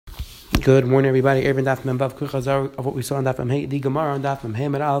Good morning, everybody. Erevin Daf Mem Vav Kuchazar of what we saw on Daf Mem Hey. The Gemara on Daf Mem Hey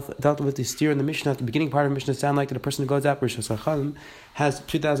and Alf dealt with the steer in the Mishnah. At the beginning part of the Mishnah sound like that a person who goes out Rosh Hashanah has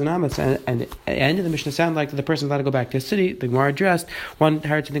 2,000 amas, and at the end of the Mishnah sound like that the person is allowed to go back to the city. The Gemara addressed one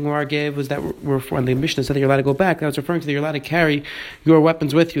heritage the Gemara gave was that when the Mishnah said that you're allowed to go back, that was referring to that you're allowed to carry your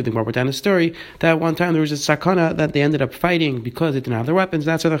weapons with you. The Gemara brought down a story that one time there was a sakana that they ended up fighting because they didn't have their weapons.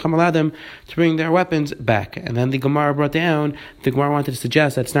 That's why the Chacham allowed them to bring their weapons back. And then the Gemara brought down, the Gemara wanted to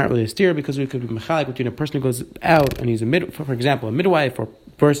suggest that it's not really a steer because we could be mechalik between a person who goes out and he's for example, a midwife or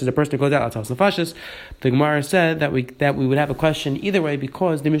versus a person who goes out outside nefashis. The Gemara said that we would have a question either way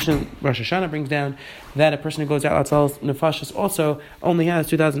because the Mishnah Rosh Hashanah brings down that a person who goes out outside nefashis also only has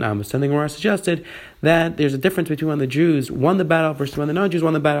 2,000 amos. And the Gemara suggested that there's a difference between when the Jews won the battle versus when the non-Jews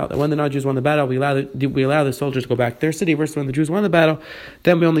won the battle. That when the non-Jews won the battle, we allow the soldiers to go back to their city versus when the Jews won the battle,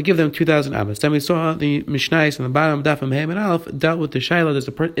 then we only give them 2,000 amos. Then we saw the Mishnais on the bottom, Daf Mem and Aleph, dealt with the Shaila,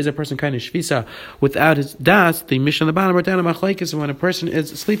 is a person kind of shvisa without his das. The Mishnah on the bottom brought down a machlekes, and when a person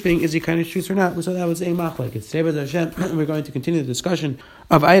is sleeping, is he kind of shvisa or not? So that was a machlekes. Today, B'ez Hashem, we're going to continue the discussion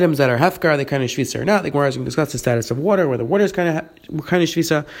of items that are hefkar, are they kind of shvisa or not? The Gemara is going to discuss the status of water, whether water is kind of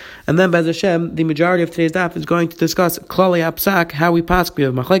shvisa, and then B'ez Hashem, the majority of today's daf is going to discuss klali apsak, how we pass. We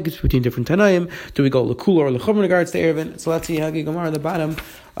have machlekes between different tanaim. Do we go lekula or lechum in regards to erevin? So let's see Hagi Gemara at the bottom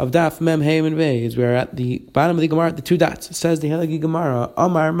of daf Mem Hey and Beis. We're at the bottom of the Gemara, the two dots. It says the Hagi Gemara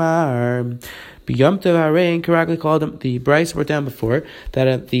Amar Mar. The Bryce brought down before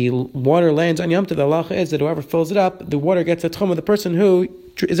that the water lands on Yom Tov. The halacha is that whoever fills it up, the water gets a tchum of the person who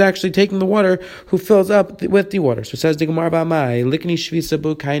is actually taking the water, who fills up with the water. So it says the Gemara B'amai Likni Shvisa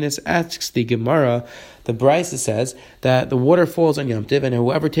Bu Kainis, asks the Gemara. The Bryce says that the water falls on Yom Tov, and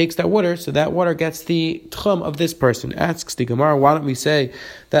whoever takes that water, so that water gets the tchum of this person. Asks the Gemara, why don't we say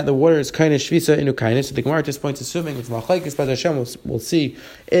that the water is kind of shvisa inu kainis? So the Gemara at this point is assuming it's machlekes, but Hashem we'll see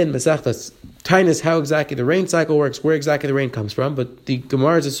in Masechtas Tainis how exactly the rain cycle works, where exactly the rain comes from. But the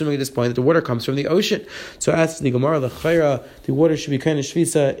Gemara is assuming at this point that the water comes from the ocean. So asks the Gemara, the water should be kind of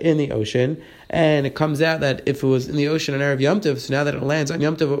shvisa in the ocean. And it comes out that if it was in the ocean on Erev Yom Tov, so now that it lands on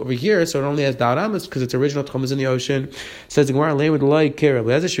Yom Tov over here, so it only has Da'at Amos because its original tchum is in the ocean. Says the Gemara, would like Reb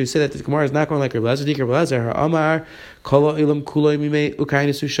Eliezer. Should we say that the Gemara is not going like Reb Eliezer? Reb Eliezer, her Amar, Kolo Ilam Kuloi Mimei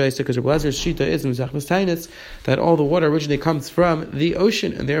Ukainus Ushaisa, because Reb Elezer's shita is in Mizachmas Tainus that all the water originally comes from the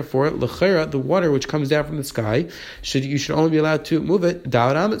ocean, and therefore L'chera, the water which comes down from the sky, you should only be allowed to move it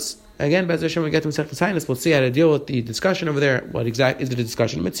Da'at Amos. Again, B'ez Hashem, when we get to Masechet Tainus, we'll see how to deal with the discussion over there. What exactly is it a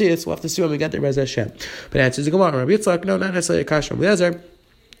discussion of Metzias? We'll have to see when we get there, B'ez Hashem. But answers the Gemara, Rabbi Yitzchak, no, not necessarily a kasha. Over here,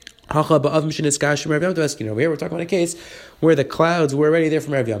 we're talking about a case where the clouds were already there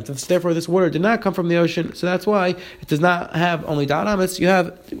from Erev Yom Tov. So therefore, this water did not come from the ocean. So that's why it does not have only Da'at Amos. You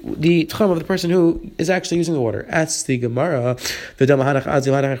have the tchum of the person who is actually using the water. Asks the Gemara, asks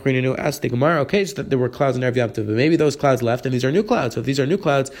the Gemara, okay, so that there were clouds in Erev Yom Tov, but maybe those clouds left, and these are new clouds. So if these are new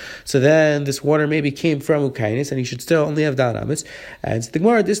clouds, so then this water maybe came from Ukainis, and you should still only have Da'at Amos. And so the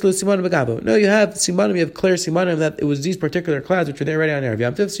Gemara, this is Simanim Begabo. No, you have Simanim, you have clear Simanim that it was these particular clouds which were there already on Erev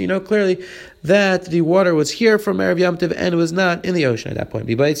Yom Tov. So you know clearly that the water was here from Erev Yom Tov and it was not in the ocean at that point.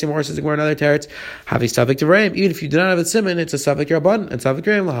 Or says another teretz, have a suffix to rain. Even if you do not have a simon, it's a suffix rabbanon and suffix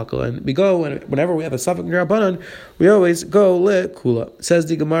rain lahakol. And we go whenever we have a suffix rabbanon, we always go lekula. Says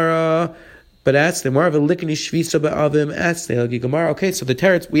the Gemara. But ask the more of a likni shvisa ba'avim. Ask the Gemara. Okay, so the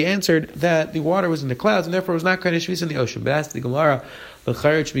teretz we answered that the water was in the clouds and therefore it was not kind of shvisa in the ocean. But ask the Gemara. The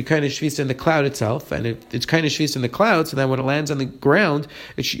chayrit should be kind of shvisa in the cloud itself, and it's kind of shvisa in the cloud. So then when it lands on the ground,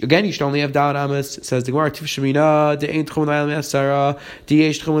 again you should only have Da'at Amos. It says the Gemara Tifshamina de ein tchum l'aylam yasara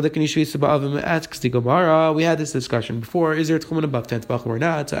de tchum l'likni shvisa ba'avim. Asks the Gemara. We had this discussion before. Is there tchum above 10 tefachim or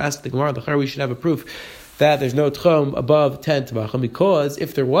not? So ask the Gemara. The chayrit we should have a proof that there's no tchum above 10 tefachim, because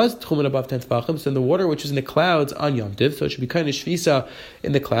if there was tchum above 10 tefachim, so then the water which is in the clouds on Yom Tov, so it should be kind of shvisa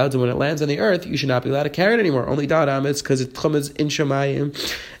in the clouds, and when it lands on the earth, you should not be allowed to carry it anymore. Only Da'at Amos, because tchum is in Shemayim.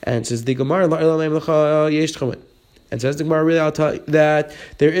 And says the Gemara, yesh tchum. And says the Gemara, really, I'll tell you that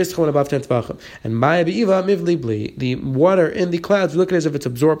there is tchum above 10 tefachim. And maya be'iva mivli bli, the water in the clouds, we look at it as if it's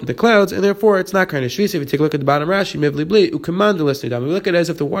absorbed in the clouds, and therefore it's not kind of shvisa. If you take a look at the bottom Rashi, mivli bli ukamandalis nidam. We look at it as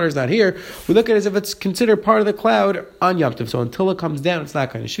if the water is not here. We look at it as if it's considered part of the cloud on Yom Tov. So until it comes down, it's not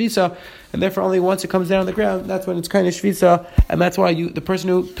kind of shvisa. And therefore only once it comes down on the ground, that's when it's kind of shvisa. And that's why the person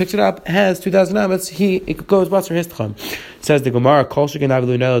who picks it up has 2,000 amos. It goes what's for his tchum. Says the Gemara, Kol Shekin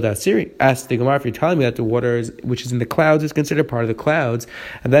Avilu Nelo Da Siri. Asks the Gemara, if you're telling me that the water which is in the clouds is considered part of the clouds.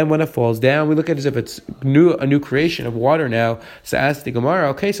 And then when it falls down, we look at it as if it's a new creation of water now. So ask the Gemara,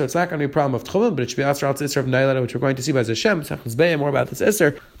 okay, so it's not going to be a problem of Tchumim, but it should be Asr al Isser of Nailat, which we're going to see by Hashem, more about this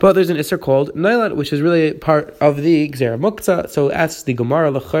Isser. But there's an Isser called Nailat, which is really part of the Gzera Muktzah. So asks the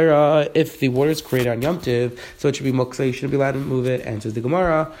Gemara, L'chera, if the water is created on Yom Tiv, so it should be Muktzah, you shouldn't be allowed to move it. Answers the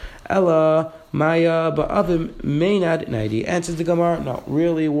Gemara, Ella, Maya, Ba'avim, Maynad, Naidi. Answers the Gemara, not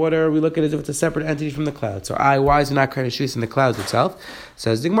really water. We look at it as if it's a separate entity from the clouds. So why is it not kind of shvis in the clouds itself?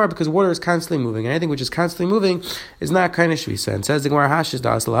 Says the Gemara, because water is constantly moving, and anything which is constantly moving is not kind of shvisa. And says the Gemara, Hashish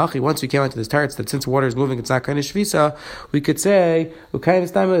da Asalachi, once we came into this tarts that since water is moving, it's not kind of shvisa, we could say, we could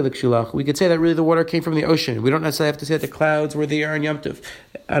say that really the water came from the ocean. We don't necessarily have to say that the clouds were there on Yom Tov,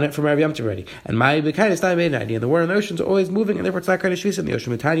 on it from Rav Yom Tov already. And my kind of time made an idea. The water in the ocean is always moving, and therefore it's not kind of shvisa in the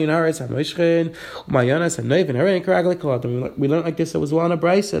ocean. We learned like this, it was well on a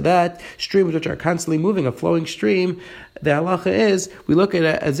brisa that streams which are constantly moving, a flowing stream, the halacha is, we look at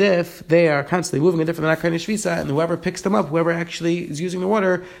it as if they are constantly moving, and therefore they're not kind of shvisa, and whoever picks them up, whoever actually is using the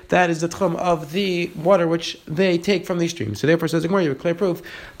water, that is the tchum of the water which they take from these streams. So therefore, says the Gemara, you have clear proof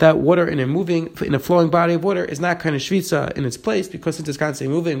that water in a flowing body of water is not kind of shvisa in its place, because since it's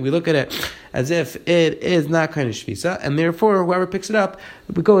constantly moving, we look at it as if it is not kind of shvisa, and therefore whoever picks it up,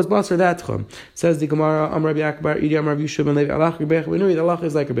 we go as basar that tchum. Says the Gemara, Am Rabbi Akbar, Idi Am Rabbi Yishub, and Levi, Allah Rebbeich V'nuri, the Allah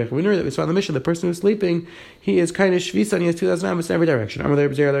is like Rebbeich V'nuri, that we saw in the mission, the person who's sleeping, he is kind of shvisa, and he has 2,000 amas in every direction. Am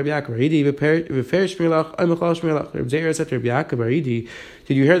Rabbi Zera, Rabbi Akbar, Idi, V'ferish Mirlach, Am Mechlal Shmirlach, Rabbi Zera said to Rabbi Akbar, Idi,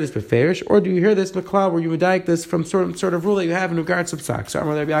 did you hear this beferish, or do you hear this Mechlal, where you would dike this from sort of rule that you have in regards to psak? So Am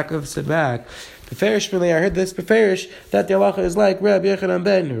Rabbi Akbar said back, Beferish, I heard this beferish that the halacha is like Rabbi Yechanan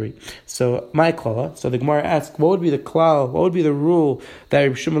ben Nuri. So my klala. So the Gemara asks, what would be the klal? What would be the rule that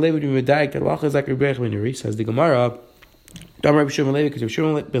Rabbi Shimon Levi would be medayik that halacha is like Rabbi Yechanan ben Nuri? Says the Gemara. Rabbi Shimon Levi, because Rabbi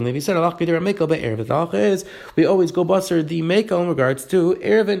Shimon ben Levi said halacha kedera mekel be'erev. The halacha is we always go basar the mekel in regards to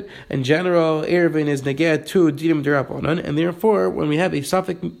erevin. In general, erevin is neged to dinim derabanan, and therefore when we have a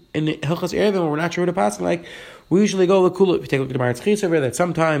suffix in hilchas erevin where we're not sure what to pass like, we usually go l'kula. If you take a look at the Maratz Chis over that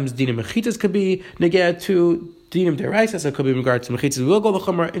sometimes dinim mechitas could be neged to dinim deraisa, so it could be in regards to mechitzas. We will go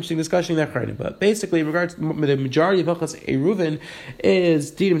l'chumra. Interesting discussion in that. But basically, in regards to the majority of hilchas eruvin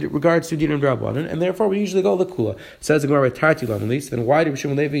is dinim regards to dinim derabanan, and therefore we usually go l'kula. Says the Gemara Tarti Lam at least. Then why did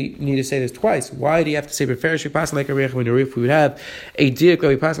Shimon Levi need to say this twice? Why do you have to say beferish we pass like Rabbi Yechanan ben Nuri? If we would have a diak that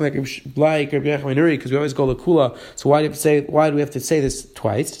we pass like Rabbi Yechanan ben Nuri, because we always go l'kula. So why do we have to say this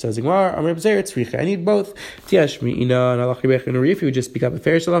twice? Says the Gemara, I'm Rabbi Zera tzricha. I need both. Tiashmi ina and alach Rabbi Yechanan ben Nuri. If you would just speak up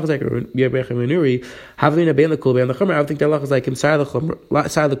beferish, alach like Rabbi Yechanan ben Nuri. Having a ben l'kula ben l'chumra. I would think that Allah is like him side the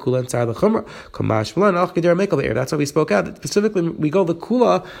kula and side the chumra. Kamash malan alach kedera mekel be'er. That's how we spoke out. Specifically, we go the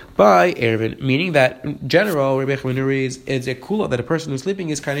kula by erevin, meaning that in general, Rabbi Yechanan ben Nuri is a kula that a person who's sleeping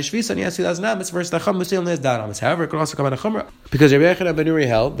is kind of shvisa and he has 2,000 amas versus the chum who still has dad amas. However, it can also come out of chumra because Rabbi Yechanan ben Nuri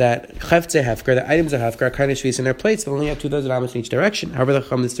held that chefze hefker, the items of hefker, are kind of shvisa in their plates. They only have 2,000 amas in each direction. However, the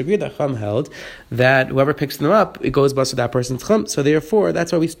chum disagreed. The chum held that whoever picks them up, it goes bust to that person's chum. So therefore,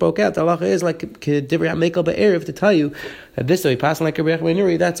 that's why we spoke out. The halacha is like kedivra mekel be'erev to tell you that this way passing like Rabbi Yechanan ben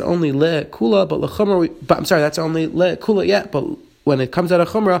Nuri, that's only le kula, but le chumra. That's only le kula yet, but when it comes out of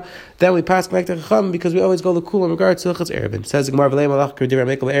chumrah, then we pass back to chacham because we always go the kula in regards to hilchas erevin. Says the Gemara,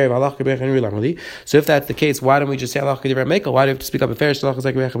 so if that's the case, why don't we just say alach kedivra mekel? Why do we have to speak up a fair shalach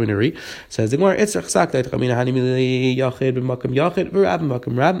like Rabbi Yechanan ben Nuri? Says the Gemara, it's sakta tchamina hanimili yachid b'makam yachid v'rab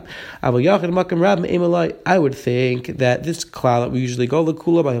b'makam rab avol yachid b'makam rab emalai. I would think that this klal that we usually go the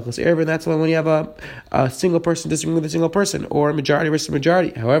kula by hilchas erevin, that's when you have a single person disagreeing with a single person or majority versus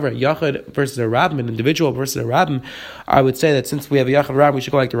majority. However, yachid versus a rab, an individual versus a rab, I would say that since we have a yachid rab, we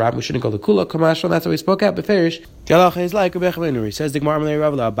should go like the rab. We shouldn't go the kula. Kamashal. That's what we spoke out. Beferish. The halacha is like Rabbi Yechanan ben Nuri. Says the Gemara Malei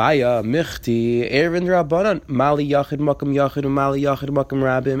Rav Abaya Michti Erevin Rabbanan Mali Yachid Makam Yachid Mali Yachid Makam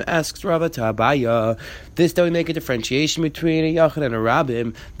Rabim. Asks Rava to Abaya. This that we make a differentiation between a yachid and a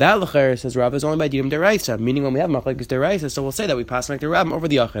rabim. That l'cher says Rava is only by dinim deraisa. Meaning when we have machlekes deraisa, so we'll say that we pass like the rabim over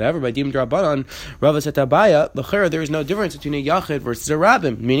the yachid. However, by dinim derabanan, Rava said to Abaya l'cher there is no difference between a yachid versus a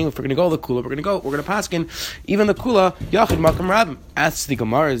rabim. Meaning if we're going to go the kula, we're going to paskin even the kula yachid makam rabim. Asks the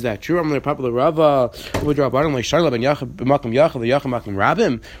Gemara, is that true? I'm the popular Rava would draw bottom like Sharla ben Yachid b'makam Yachid the Yachid makam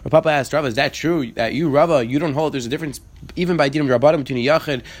Rabim. When Papa asked Rava, is that true that you Rava you don't hold there's a difference even by dinim drabatim between a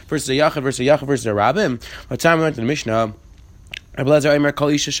Yachid versus a Yachid versus a Yachid versus a Rabim? By the time we went to the Mishnah, any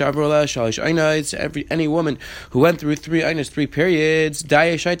woman who went through three periods,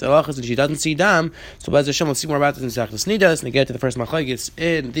 and she doesn't see dam. So Bez Hashem, we'll see more about this in Masechtas Nidas, and get to the first machlekes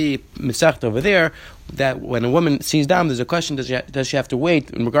in the Masechta over there, that when a woman sees dam, there's a question: does she have to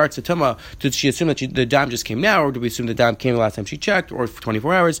wait in regards to tuma? Did she assume that the dam just came now, or do we assume the dam came the last time she checked, or for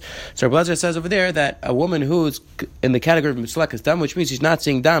 24 hours? So Rabbi Elazar says over there that a woman who's in the category of mislekas dam, which means she's not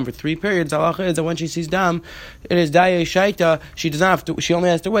seeing dam for 3 periods, halacha is that when she sees dam, it is daya shaita. She does not have to. She only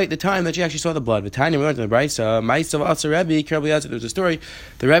has to wait the time that she actually saw the blood. But Tanya, we learned in the Brisa, Ma'asav Asa Rebbe, Rabbi Elazar. There's a story.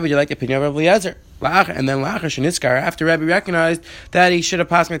 The Rebbe did like the opinion of Rabbi Elazar. And then after Rabbi recognized that he should have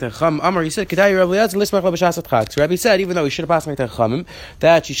passed like the Chum Amar, he said, "Kedai Rabbi Elazar lismach l'b'shas atchak." So Rabbi said, even though he should have passed like the Chumim,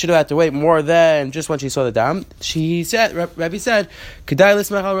 that she should have had to wait more than just when she saw the dam. Rabbi said, "Kedai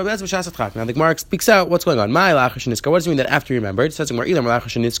lismach Rabbi Elazar b'shas atchak." Now the Gemara speaks out what's going on. My lachar sheniskar. What does it mean that after he remembered? It says Gemara ilam lachar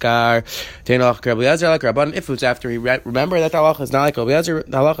sheniskar tein lachar Rabbi Elazar like Rabbanan. If it was after he remembered that the halacha is not like Rabbi Elazar,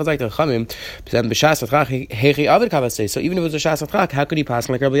 the halacha is like the Chumim. Then b'shas atchak hechi avid kavasei. So even if it was a shas atchak, how could he pass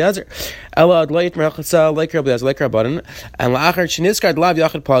like Rabbi Elazar? Ela adlayit merachasa like Rabbi Elazar, like Rabbanan, and la'achar sheniskar lav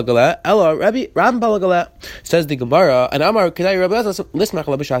yachid palgala. Ela Rabbi palgala says the Gemara, and Amar kedai Rabbi Elazar lismach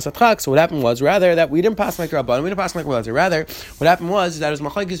l'b'shas atchak. So what happened was rather that we didn't pass like Rabbanan, we didn't pass like Rabbi Elazar. Rather, what happened was that it was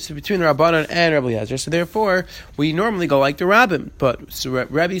machlokes between the Rabbanan and Rabbi Elazar. So therefore, we normally go like the Rabbim. But so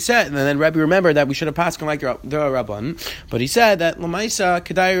Rabbi said, and then Rabbi remembered that we should have passed like the Rabbanan. But he said that l'maisa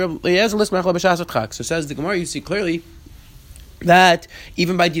kedai Rabbi Elazar lismach l'b'shas atchak. So says the Gemara, you see clearly that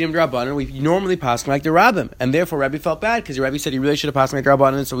even by Dinim Rabbanan, we normally pass like the Rabbim, and therefore Rabbi felt bad because Rabbi said he really should have passed like the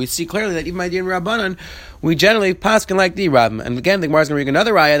Rabbanan. So we see clearly that even by Dinim Rabbanan, we generally pass like the Rabbim. And again, the Gemara is going to read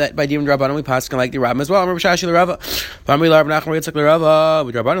another raya that by Dinim Rabbanan we pass like the Rabbim as well. Rabbi Shashi the Rava, Rabbi Lar Nachman Yitzchak the Rava,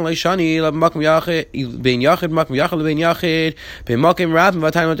 with Rabbanan Leishani, Makom Yachid, Ben Yachid, Makom Yachid, Ben Yachid, Ben Makom Rabbim,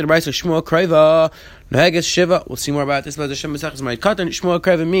 Vatayim went to the Brisa Shmuel Kreva. Neheges Shiva. We'll see more about this. Shmuel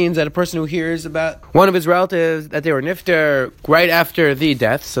Kreva means that a person who hears about one of his relatives that they were nifter right after the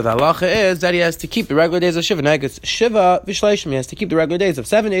death. So the halacha is that he has to keep the regular days of Shiva. Neheges Shiva v'shleishim. He has to keep the regular days of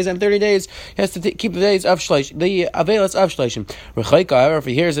 7 days and 30 days. He has to keep the days of shleish, the avelos of shleishim. Rechaika, however, if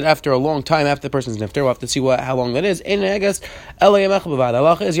he hears it after a long time after the person's nifter, we'll have to see how long that is. In Neheges Elayamech b'vad.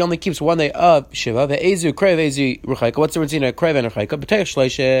 The halacha is he only keeps 1 day of Shiva. Ve'ezu Kreva, Ezu Rechaika. What's the difference between a Kreva and a Rechaika? B'teich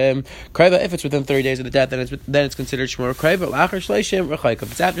shleishim. Kreva, if it's within 30 days of the death, then it's considered Shmur Kreva. L'achar shleishim rechaika.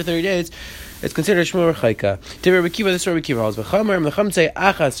 If it's after 30 days, it's considered Shmur rechaika. To Rabbi Kiva, this Rabbi Kiva holds. V'chamer, the Chum say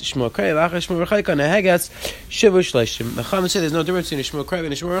achas Shmur Kreva, achas Shmur rechaika, nehegas shivu shleishim. The Chum say there's no difference between a Shmur Kreva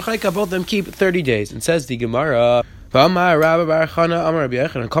and a Shmur rechaika. Both of them keep 30 days. And says the Gemara. V'amar Rabbi Bar Chana Amar Rabbi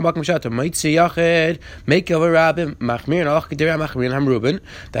Yochanan Kol Makom Shata Maitzi Yachid Mekel V'Rabim Machmir and Alach Kedera Machmir and Hamruben.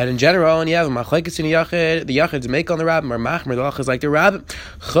 That in general, when you have a machlekes in Yachid, the Yachid's Mekel on the Rabbim or Machmir, the Alach is like the Rabbim.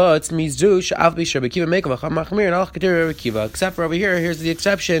 Chutz Mizu Sh'av B'Shir B'Kiva Mekel V'Cham Machmir and Alach Kedera B'Kiva. Except for over here, here's the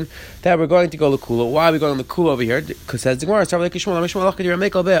exception that we're going to go L'Kula. Why are we going L'Kula over here? Because says the Gemara, start like Yishmael Alach Kedera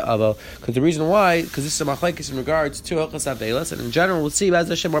Mekel Be'Avel. Because the reason why, because this is a machlekes in regards to Hilchos Avelos, and in general, we'll see B'ez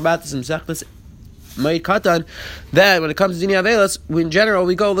Hashem more about this in Mesechtes Ma'id Katan, that when it comes to Dini Avelos, in general,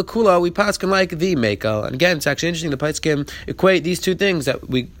 we go L'Kula, we paskin like the Mekel. And again, it's actually interesting, the Paiskim equate these two things, that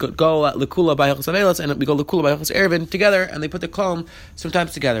we go L'Kula by Hilchos Avelos, and we go L'Kula by Hilchos Erevin together, and they put the Klom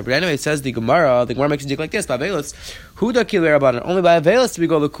sometimes together. But anyway, it says the Gemara makes it dig like this, by Avelos, Huda Kil Rabbanan, only by Avelos do we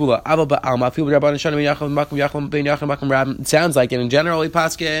go L'Kula, Aval Ba'alma, Fil Rabbanan, Shana Ben Yachal, Makom Yachal, Ben Yachal, Makom Rabbim. It sounds like, and in general, we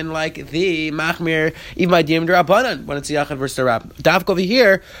paskin like the Machmir, even by Diyim Rabbanan, when it's the Yachad versus the Rabbim. Davka over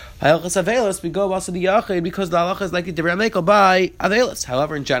here, Hilchos Avelos, we go also the Yachid, because the halacha is like the Devrei Mekel by Avelos.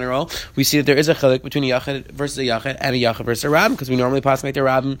 However, in general, we see that there is a chilek between a Yachid versus a Yachid and a Yachid versus a Rabbim, because we normally pass like the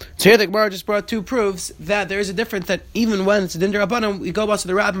Rabbim. So here the Gemara just brought 2 proofs that there is a difference, that even when it's a Din D'Rabbanan, we go also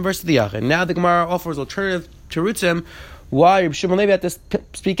the Rabbim versus the Yachid. Now the Gemara offers alternative terutzim. Why Reb Shimon Levi had to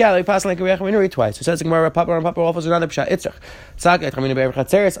speak out? He passed like a Recham Inuri twice. So it says the Gemara, Papa offers another Pshat Itzrach. Tzak Chamina Be'er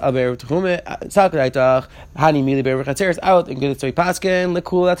Chatzeres, Al Be'er Tchume, Tzak Reitach, Hani Mili Be'er Chatzeres, out and good. So he paskin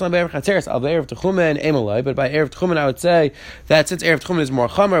Lekul. That's on Be'er Chatzeres, Al Be'er Tchume and Emalai. But by Erev Tchumen, I would say that since Erev Tchumen is more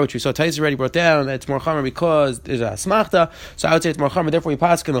Chamer, which we saw Tais already brought down, that it's more Chamer because there's a Smachta. So I would say it's more Chamer. Therefore, we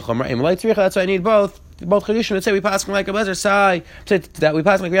paskin the Chamer. Emalai Tzricha. That's why I need both Chedushim would say we pass like a Bezer Sai. Say that we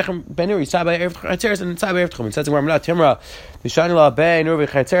pass like Rechem Benuri Sai by Erev Chatzeres and Sai by Erev Tchumen. It says the Gemara, Timra. There's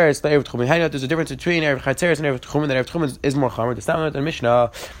a difference between Erev Chatzeres and Erev Tchumen. That Erev Tchumen is more Chamer. The Stam the Mishnah.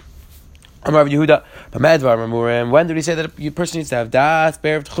 Amar Yehuda, when did he say that a person needs to have das by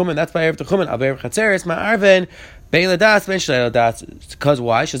Erev Tchumen? That's by Erev Tchumen. Al Erev Chatzeres, Ma'arvin. Because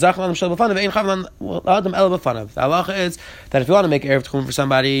why? The halacha is that if you want to make erev tchum for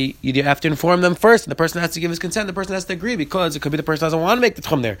somebody, you have to inform them first. The person has to give his consent. The person has to agree, because it could be the person doesn't want to make the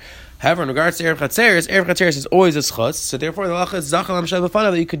tchum there. However, in regards to erev chatzeres is always a schutz. So therefore, the halacha is zachal amshel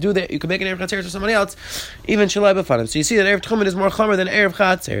b'fanav, that you could do that. You could make an erev chatzeres for somebody else, even shalai b'fanav. So you see that erev tchum is more chomer than erev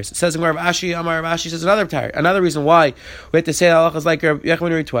chatzeres. It says in Rav Ashi, Amar Rav Ashi says another reason why we have to say the halacha is like Rav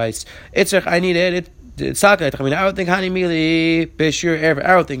Yechon twice. Itzrich, I need it. I would think Hani Mili Bishur Erev.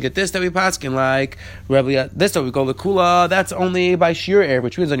 I would think that this that we paskin like this that we call the Kula, that's only by Shir Erev,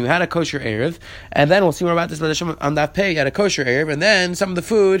 which means when you had a kosher Erev, and then we'll see more about this on that pay, you had a kosher Erev, and then some of the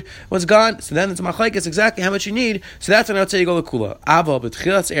food was gone, so then it's machlekes exactly how much you need, so that's when I would say you go the Kula. Aval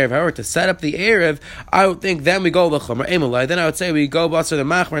B'tchilas Erev, however, to set up the Erev, I would think then we go the Chomer Emalai, then I would say we go Basar the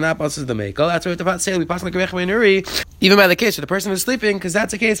Machmer, not Basar the Mekel. That's what we have to say, we pass like Rechmei Nuri, even by the case where the person is sleeping, because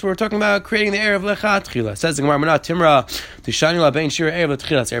that's a case where we're talking about creating the Erev Lechat. Says the Gemara, Timra, Tishani Labein Shir Erev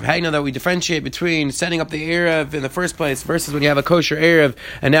L'Tchilas Erev. How do you know that we differentiate between setting up the Erev in the first place versus when you have a kosher Erev,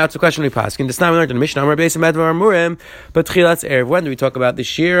 and now it's a question we pass. In this time we learned in the Mishnah, Amar Beis Medvar Amurim, but Tchilas Erev. When do we talk about the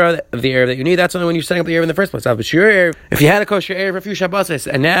Shira of the Erev that you need? That's only when you're setting up the Erev in the first place. If you had a kosher Erev for a few Shabbosos,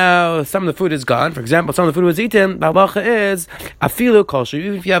 and now some of the food is gone, for example, some of the food was eaten, the halacha is Afilu kosher.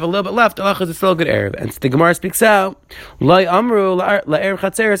 Even if you have a little bit left, the halacha is still a good Erev. And the Gemara speaks out, Loi Amru La'Erev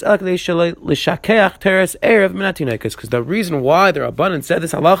Chatzeres El Kadei L'Shakeach Teres Erev, because the reason why the Rabbanan said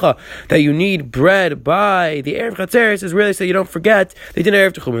this halacha that you need bread by the Erev Chatzeres is really so you don't forget they didn't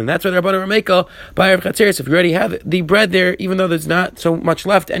Erev Tchumen. That's why the Rabbanan were Mekel by Erev Chatzeres. If you already have the bread there, even though there's not so much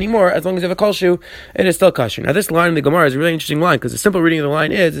left anymore, as long as you have a kolshu, it is still kosher. Now this line in the Gemara is a really interesting line, because the simple reading of the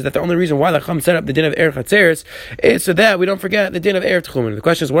line is that the only reason why the Chum set up the din of Erev Chatzeres is so that we don't forget the din of Erev Tchumen. The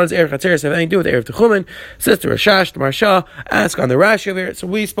question is, what does Erev Chatzeres have anything to do with Erev Tchumen? Sister Rashash, the Marsha, ask on the Rashi over here. So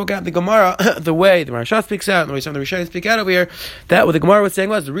we spoke out the Gemara the way the Marsha speaks out, and the way some of the Rishonim speak out over here, that what the Gemara was saying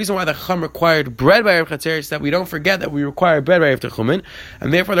was the reason why the Chum required bread by Erev Chatzeres is that we don't forget that we require bread by Erev Tchumen,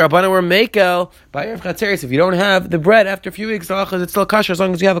 and therefore the Rabbanan were Mekel by Erev Chatzeres. If you don't have the bread after a few weeks, it's still kosher as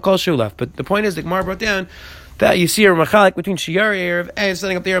long as you have a kol shu left. But the point is, the Gemara brought down that you see a machalik between Shiyar Erev and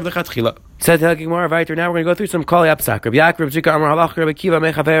setting up the Erev Lechatchila. Said the Gemara right now we're going to go through some Kali Apsak. Rabbi Yaakov, Rabbi Zika, Amar Halach, Rabbi Kiva,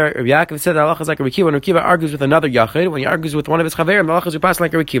 Mechaver. Rabbi Yaakov said that Halach is like Rabbi Kiva, and Rabbi Kiva argues with another Yachid. When he argues with one of his Chaverim, the Halach is pass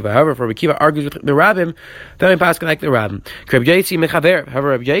like Rabbi Kiva. However, if Rabbi Kiva argues with the Rabbim, then we pass like the Rabbim. Rabbi Yaitzi, Mechaver. However,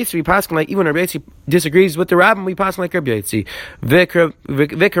 Rabbi Yaitzi, we pass like even when Rabbi Yaitzi disagrees with the Rabbim, we pass like Rabbi Yaitzi. Vika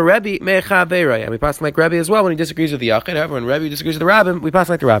Rebbe, Mechaver. And we pass like Rebbe as well when he disagrees with the Yachid. However, when Rebbe disagrees with the Rabbim, we pass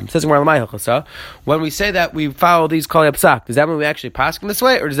like the Rabbim. Says when we say that we follow these Kali Apsak, does that mean we actually pass in this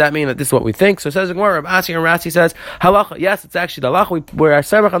way, or does that mean that this is what we think? So it says Rav Asi and Rasi says halacha. Yes, it's actually the halacha. We are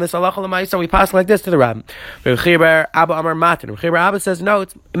samach on this halacha l'maisa. We pass like this to the Rabbin. Rav Chibar Abba Amar Matin. Rav Chibar Abba says no,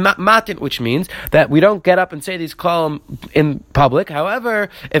 it's Matin, which means that we don't get up and say these kolam in public. However,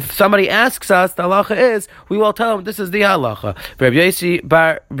 if somebody asks us, the halacha is we will tell them this is the halacha. Rabbi Yesi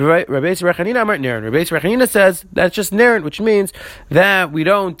Rechanina Amar Neren. Rabbi Yesi Rechanina says that's just Neren, which means that we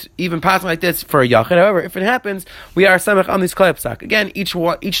don't even pass like this for a yachid. However, if it happens, we are samach on this klayapsak. Again, each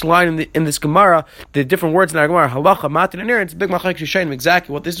line in this Gemara, the different words in our Gemara, halacha, matin, and neren, it's a big machlek shishayim,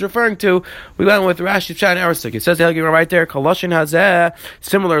 exactly what this is referring to. We went with Rashi Pshat and our stick. It says the Gemara right there, Kaloshin Hazeh,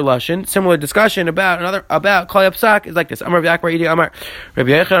 similar lashon, similar discussion about Klal Psak is like this. Amar Rabbi Yaakov, Amar Rabbi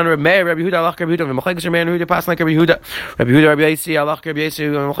Yechon, Rabbi Meir, Rabbi Yehuda, Allah, Rabbi Yehuda, Machlekes Rabbi Yehuda, pass like Rabbi Yehuda, Rabbi Yehuda, Rabbi Yesi, Allah, Rabbi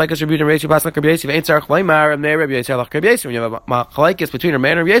Yesi, Machlekes Rabbi Yehuda, Rabbi Yesi, pass like Rabbi Yesi, Ve'en Tzarech Leimar, Rabbi Meir, Rabbi Yesi, Allah, Rabbi Yesi. When you have a machlekes between Rabbi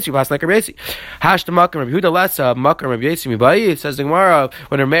Meir and Rabbi Yesi, pass like Rabbi Yesi. Hash the Makam, Rabbi Yehuda Lessa, Makam, Rabbi Yesi, Mibai. It says the Gemara,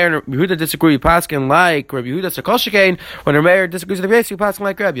 when Rabbi Meir and Rabbi Yehuda disagree, pass like Rabbi Yehuda Sakol Shekain. When Rabbi Meir disagrees with Rabbi Yesi, pass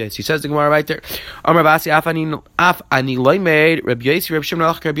like Rabbi Yesi. He says the Gemara right there. Amar Basi Af Ani Loimed Rabbi Yesi, Rabbi Shimon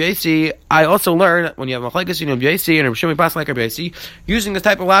Rabbi Yesi. I also learned when you have machlekes in Rabbi Yesi and Rabbi Shimon pass like Rabbi Yesi, using this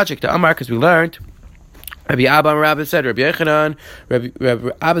type of logic to Amar, because we learned. Rabbi Abba Rabbi said, Rabbi Yechanan,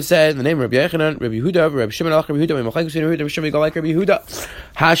 Rabbi Abba said, the name of Rabbi Yechanan, Rabbi Yehuda, Rabbi Shimon Rabbi Yehuda, Rabbi Machlekes Rabbi Shimon go like Rabbi Yehuda.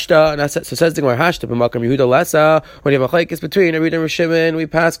 Hashta, and so says the Gemara, Hashta, B'makam Yehuda Lessa. When you have Machlekes between Rabbi Yehuda and Rabbi Shimon, we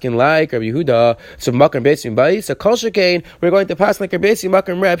pass like Rabbi Yehuda. So B'makam Beisim Bai. So Kol Shekain, we're going to pass like Rabbi Yesi,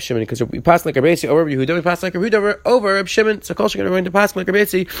 B'makam Rabbi Shimon, because we pass like Rabbi Yesi over Rabbi Yehuda, we pass like Rabbi Yehuda over Rabbi Shimon. So Kol Shekain, we're going to pass like Rabbi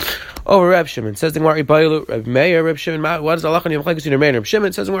Yesi over Rabbi Shimon. Says the Gemara, Ibailu, Rabbi Meir, Rabbi Shimon. What is Allah when you have Machlekes in Rabbi Meir and Rabbi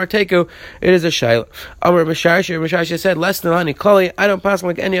Shimon? Says the Gemara, Teku, it is a shayla. Amar B'sharashi, She said, less than Hani Kali, I don't pass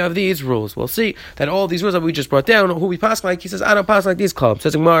like any of these rules. We'll see that all these rules that we just brought down, who we pass like, he says, I don't pass like these clubs.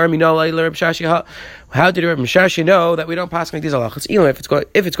 Says how did Rabbi Shashi know that we don't pass like these halachas? Even if it's going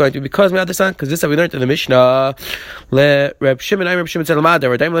to be because we have the sun, because this is what we learned in the Mishnah. Reb Shimon said,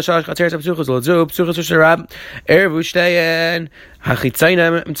 We saw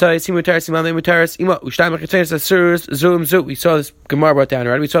this Gemara brought down,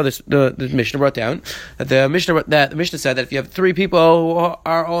 right? We saw this the Mishnah brought down that the Mishnah said that if you have three people who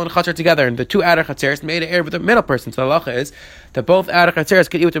are all in chatzar together and the two outer chatzeres made an eruv with the middle person, so the halacha is that both outer chatzeres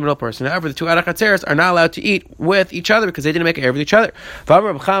could eat with the middle person. However, the two outer chatzeres are not allowed to eat with each other because they didn't make an eruv with each other. And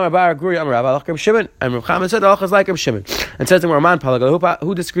Reb Chama said the halacha is like Reb Shimon, and says the Raman Palaga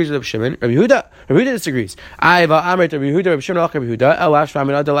who disagrees with Reb Shimon. Reb Yehuda disagrees.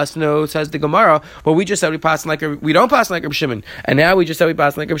 Says the Gemara, well, we just said we don't pass like Reb Shimon, and now we just said we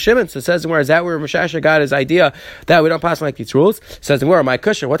pass like Reb Shimon. So it says the Gemara, is that where Meshasha got his idea that we don't pass like these rules? Says the Gemara, my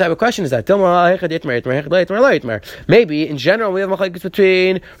kusher, what type of question is that? Maybe in general we have machlekes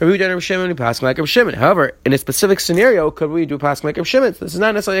between Reb Yehuda and Reb Shimon, we pass like Reb Shimon. However, in a specific scenario, could we do pass like Reb Shimon? So this is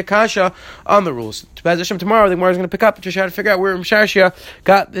not necessarily a kasha on the rules. Tomorrow the Gemara is going to pick up to try to figure out where Meshasha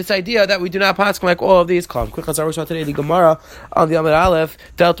got this idea that we do not pass like all of these. Quick, let's start today. The Gemara on the Amud Aleph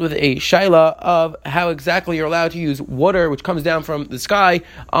dealt with a shaila of how exactly you're allowed to use water which comes down from the sky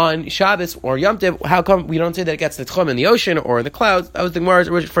on Shabbos or Yom Tov. How come we don't say that it gets the tchum in the ocean or in the clouds? That was the Gemara's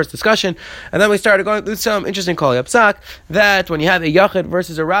first discussion, and then we started going through some interesting kol yapsak that when you have a yachid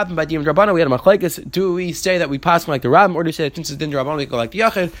versus a rabbin by Din Rabbanan, we had a machlekes. Do we say that we pass like the rabbin, or do we say that since it's Din Rabbanan we go like the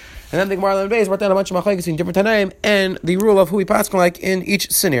yachid? And then the Gemara on the base brought down a bunch of machlekes in different tanaim and the rule of who we pass like in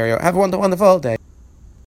each scenario. Have a wonderful day.